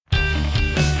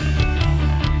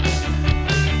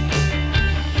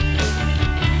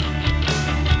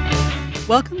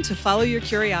Welcome to Follow Your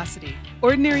Curiosity.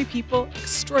 Ordinary people,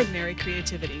 extraordinary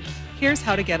creativity. Here's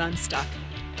how to get unstuck.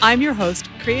 I'm your host,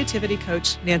 creativity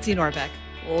coach Nancy Norbeck.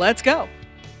 Let's go.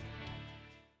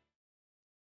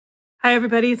 Hi,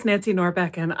 everybody. It's Nancy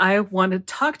Norbeck, and I want to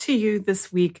talk to you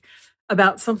this week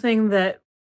about something that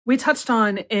we touched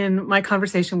on in my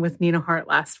conversation with Nina Hart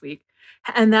last week,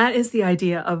 and that is the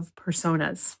idea of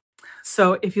personas.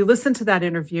 So if you listen to that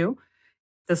interview,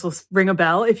 this will ring a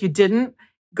bell. If you didn't,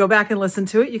 go back and listen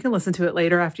to it. You can listen to it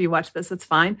later after you watch this. It's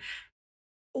fine.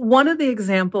 One of the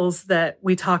examples that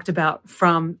we talked about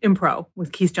from Impro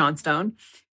with Keith Johnstone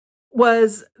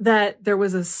was that there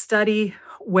was a study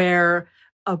where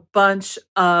a bunch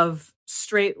of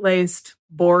straight-laced,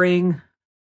 boring,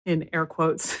 in air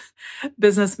quotes,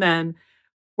 businessmen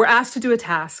were asked to do a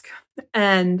task.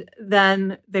 And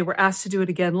then they were asked to do it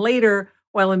again later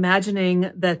while imagining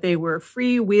that they were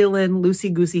freewheeling,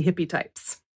 loosey-goosey hippie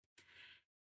types.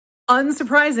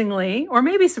 Unsurprisingly, or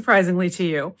maybe surprisingly to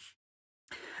you,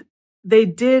 they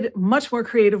did much more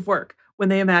creative work when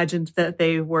they imagined that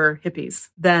they were hippies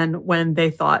than when they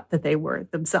thought that they were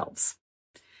themselves.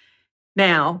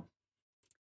 Now,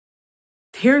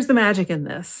 here's the magic in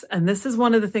this, and this is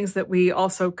one of the things that we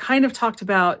also kind of talked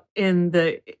about in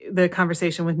the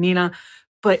conversation with Nina,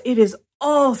 but it is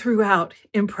all throughout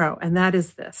Impro, and that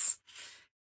is this.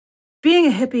 Being a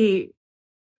hippie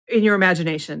in your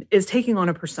imagination is taking on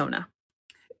a persona.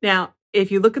 Now,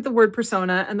 if you look at the word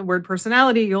persona and the word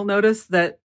personality, you'll notice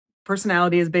that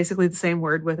personality is basically the same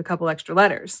word with a couple extra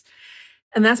letters.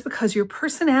 And that's because your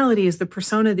personality is the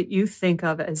persona that you think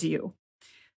of as you.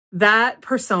 That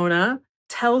persona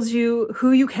tells you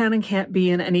who you can and can't be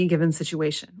in any given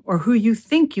situation, or who you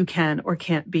think you can or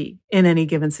can't be in any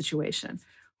given situation.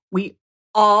 We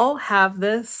all have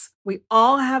this. We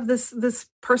all have this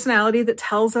personality that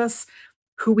tells us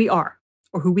who we are,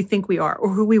 or who we think we are,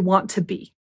 or who we want to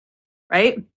be,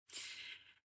 right?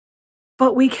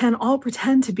 But we can all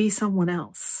pretend to be someone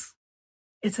else.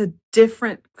 It's a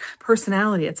different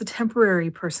personality. It's a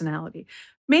temporary personality.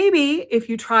 Maybe if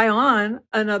you try on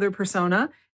another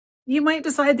persona, you might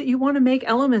decide that you want to make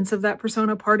elements of that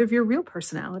persona part of your real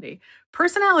personality.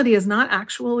 Personality is not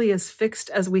actually as fixed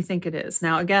as we think it is.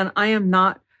 Now, again, I am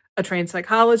not a trained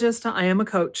psychologist. I am a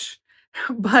coach.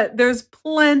 But there's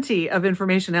plenty of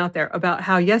information out there about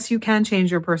how, yes, you can change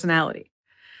your personality.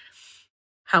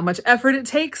 How much effort it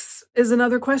takes is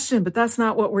another question, but that's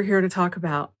not what we're here to talk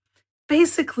about.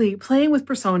 Basically, playing with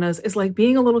personas is like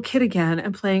being a little kid again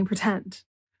and playing pretend,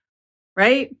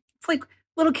 right? It's like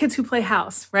little kids who play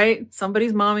house, right?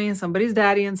 Somebody's mommy and somebody's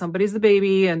daddy and somebody's the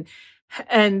baby, and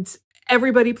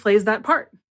everybody plays that part.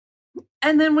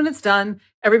 And then when it's done,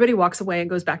 everybody walks away and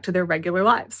goes back to their regular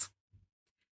lives.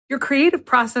 Your creative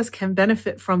process can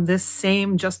benefit from this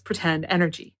same just pretend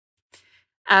energy,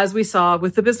 as we saw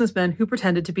with the businessmen who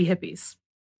pretended to be hippies.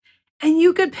 And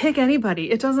you could pick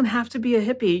anybody. It doesn't have to be a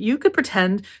hippie. You could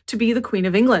pretend to be the Queen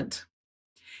of England.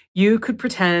 You could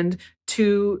pretend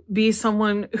to be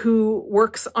someone who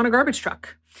works on a garbage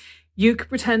truck. You could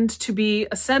pretend to be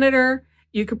a senator.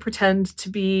 You could pretend to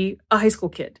be a high school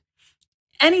kid.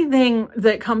 Anything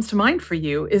that comes to mind for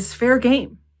you is fair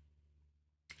game.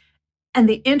 And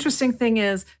the interesting thing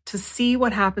is to see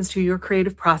what happens to your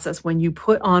creative process when you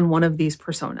put on one of these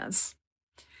personas.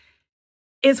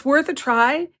 It's worth a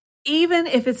try, even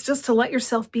if it's just to let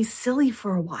yourself be silly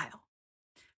for a while.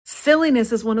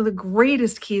 Silliness is one of the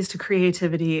greatest keys to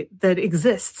creativity that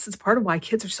exists. It's part of why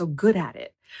kids are so good at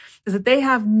it, is that they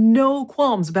have no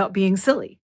qualms about being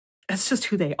silly. That's just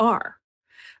who they are.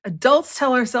 Adults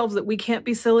tell ourselves that we can't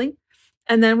be silly,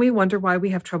 and then we wonder why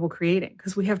we have trouble creating,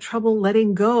 because we have trouble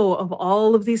letting go of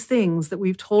all of these things that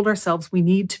we've told ourselves we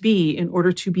need to be in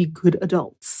order to be good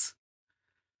adults.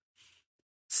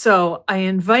 So I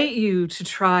invite you to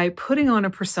try putting on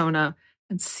a persona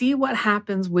and see what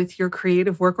happens with your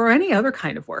creative work or any other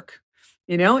kind of work.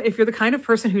 You know, if you're the kind of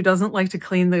person who doesn't like to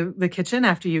clean the kitchen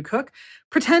after you cook,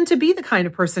 pretend to be the kind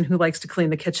of person who likes to clean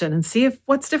the kitchen and see if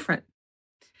what's different.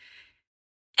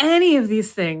 Any of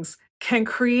these things can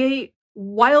create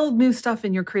wild new stuff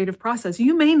in your creative process.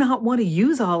 You may not want to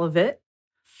use all of it,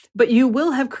 but you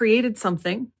will have created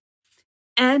something,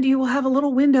 and you will have a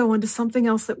little window into something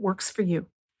else that works for you.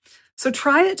 So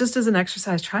try it just as an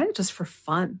exercise. Try it just for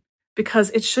fun,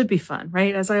 because it should be fun,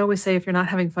 right? As I always say, if you're not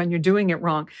having fun, you're doing it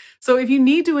wrong. So if you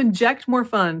need to inject more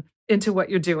fun into what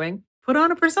you're doing, put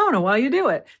on a persona while you do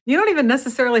it. You don't even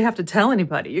necessarily have to tell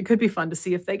anybody. It could be fun to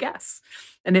see if they guess.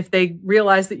 And if they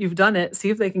realize that you've done it, see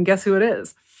if they can guess who it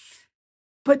is.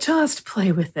 But just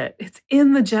play with it. It's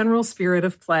in the general spirit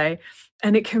of play,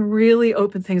 and it can really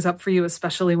open things up for you,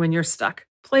 especially when you're stuck.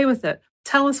 Play with it.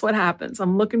 Tell us what happens.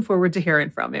 I'm looking forward to hearing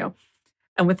from you.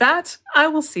 And with that, I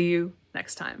will see you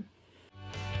next time.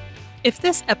 If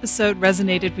this episode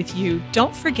resonated with you,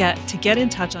 don't forget to get in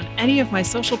touch on any of my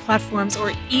social platforms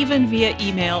or even via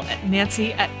email at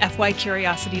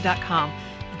nancy@fycuriosity.com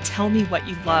and tell me what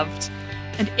you loved.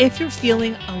 And if you're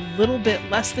feeling a little bit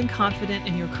less than confident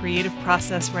in your creative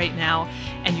process right now,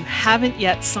 and you haven't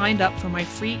yet signed up for my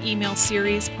free email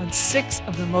series on 6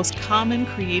 of the most common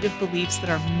creative beliefs that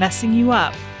are messing you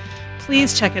up,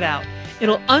 please check it out.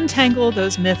 It'll untangle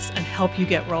those myths and help you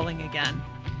get rolling again.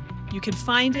 You can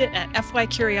find it at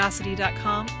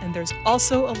fycuriosity.com, and there's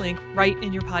also a link right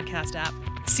in your podcast app.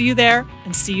 See you there,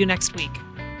 and see you next week.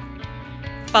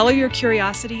 Follow Your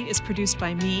Curiosity is produced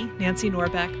by me, Nancy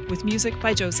Norbeck, with music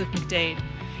by Joseph McDade.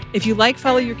 If you like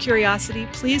Follow Your Curiosity,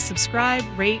 please subscribe,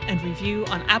 rate, and review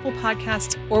on Apple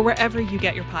Podcasts or wherever you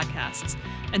get your podcasts.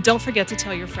 And don't forget to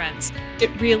tell your friends. It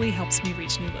really helps me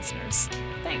reach new listeners.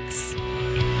 Thanks.